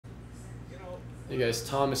Hey guys,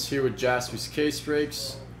 Thomas here with JASPY's Case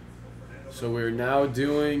Breaks. So we're now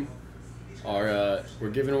doing our, we're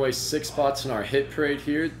giving away 6 spots in our hit parade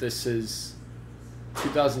here. This is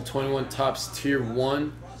 2021 Topps Tier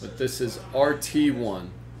 1, but this is RT1.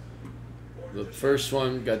 The first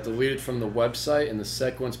one got deleted from the website and the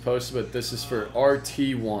second one's posted, but this is for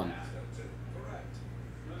RT1.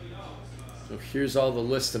 So here's all the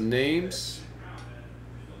list of names.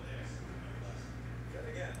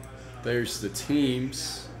 There's the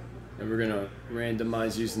teams, and we're gonna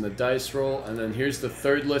randomize using the dice roll. And then here's the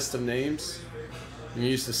third list of names. You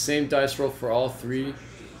use the same dice roll for all 3.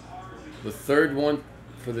 The third one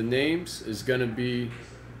for the names is gonna be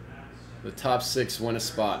the top 6 win a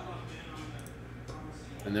spot.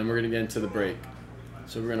 And then we're gonna get into the break.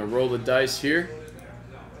 So we're gonna roll the dice here.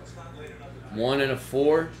 1 and a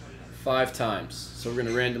 4, 5 times. So we're gonna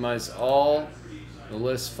randomize all the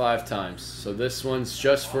list 5 times. So this one's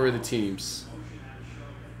just for the teams.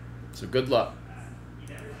 So good luck.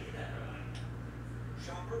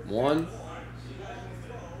 1,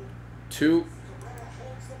 2,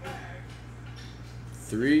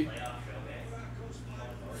 3,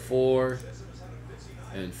 4,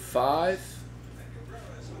 and 5.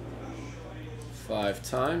 5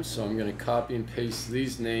 times. So I'm going to copy and paste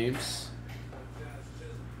these names.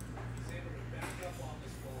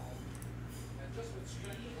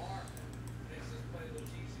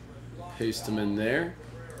 Paste them in there.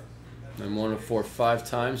 And 1 and 4, 5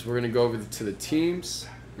 times. We're going to go over to the teams.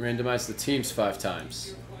 Randomize the teams 5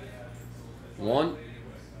 times. 1,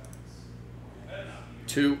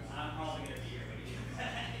 2,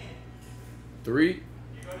 3,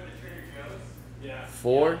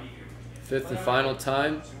 4. 5th and final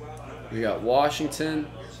time. We got Washington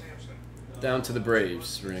down to the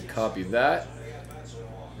Braves. We're going to copy that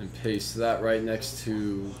and paste that right next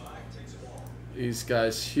to these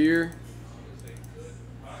guys here.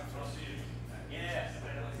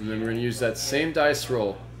 And then we're going to use that same dice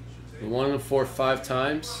roll, the 1 and 4, 5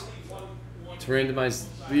 times, to randomize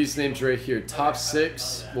these names right here. Top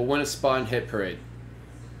 6 will win a spot in hit parade.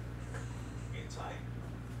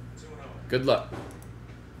 Good luck.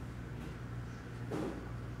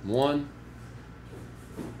 1,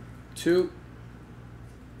 2,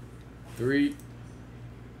 3,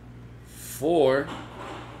 4.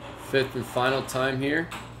 5th and final time here.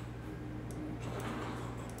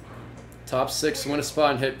 Top 6 win a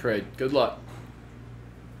spot in hit parade. Good luck.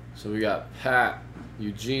 So we got Pat,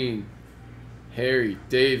 Eugene, Harry,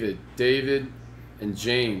 David, and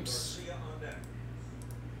James.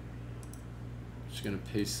 Just gonna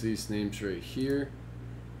paste these names right here.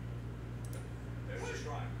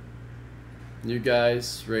 You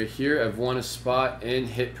guys right here have won a spot in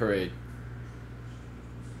hit parade.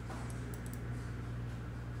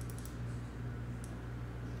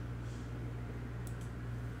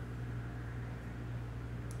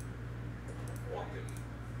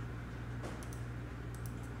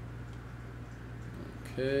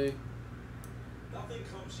 Okay. Nothing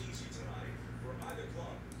comes easy tonight for either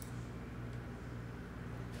club.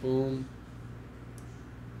 Boom.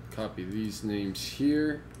 Copy these names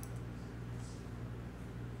here.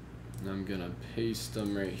 And I'm gonna paste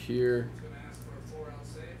them right here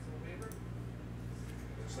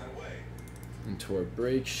into our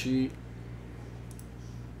break sheet.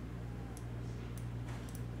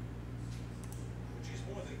 Which he's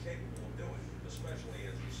more than capable of doing, especially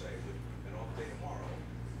as you say, with an off day tomorrow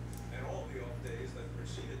and all the off days that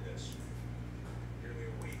preceded this. Nearly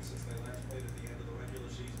a week since they last played at the end of the regular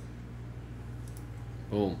season.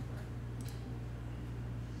 Boom.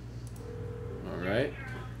 All right.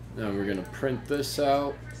 Now we're going to print this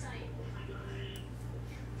out.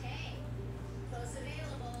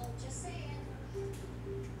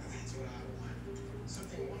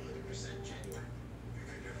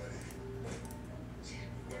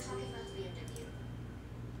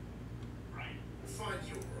 Find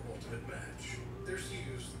your ultimate match. There's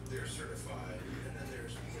used, they're certified, and then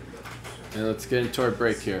there's And let's get into our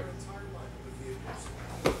break here.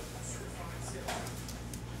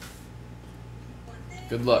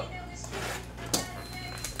 Good luck.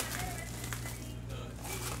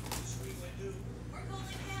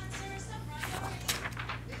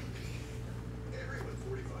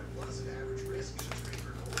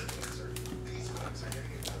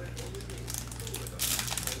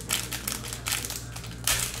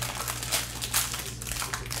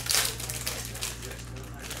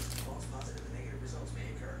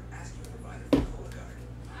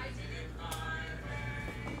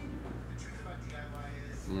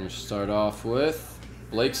 I'm going to start off with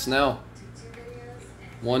Blake Snell.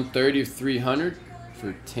 130 of 300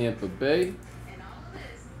 for Tampa Bay.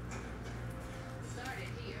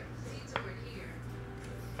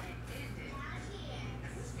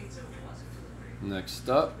 Next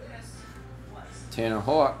up, Tanner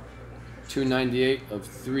Hawk, 298 of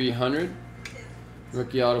 300.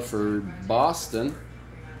 Rookie auto for Boston.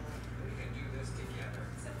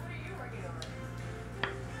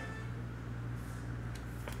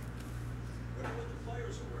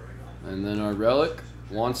 And then our relic,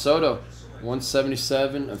 Juan Soto,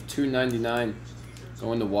 177 of 299,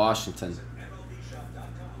 going to Washington.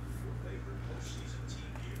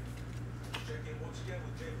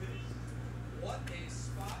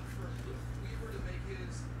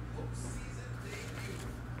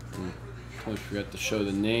 Don't forget to show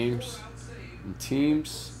the names and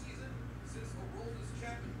teams.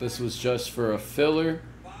 This was just for a filler.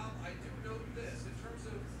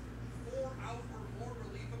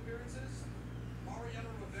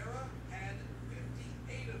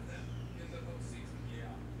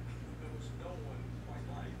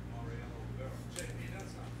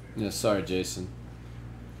 Yeah, sorry, Jason.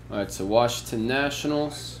 All right, so Washington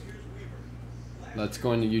Nationals. That's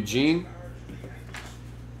going to Eugene.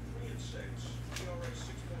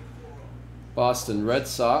 Boston Red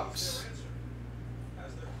Sox.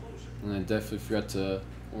 And I definitely forgot to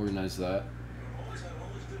organize that.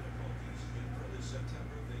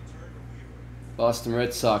 Boston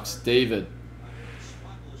Red Sox, David.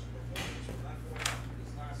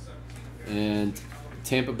 And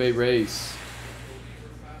Tampa Bay Rays.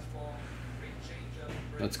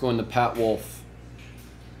 That's going to Pat Wolf.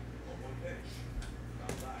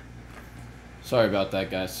 Sorry about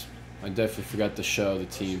that, guys. I definitely forgot to show the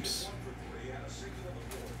teams.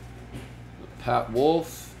 Pat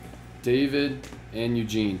Wolf, David, and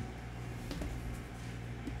Eugene.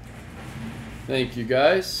 Thank you,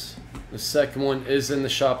 guys. The second one is in the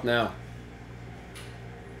shop now.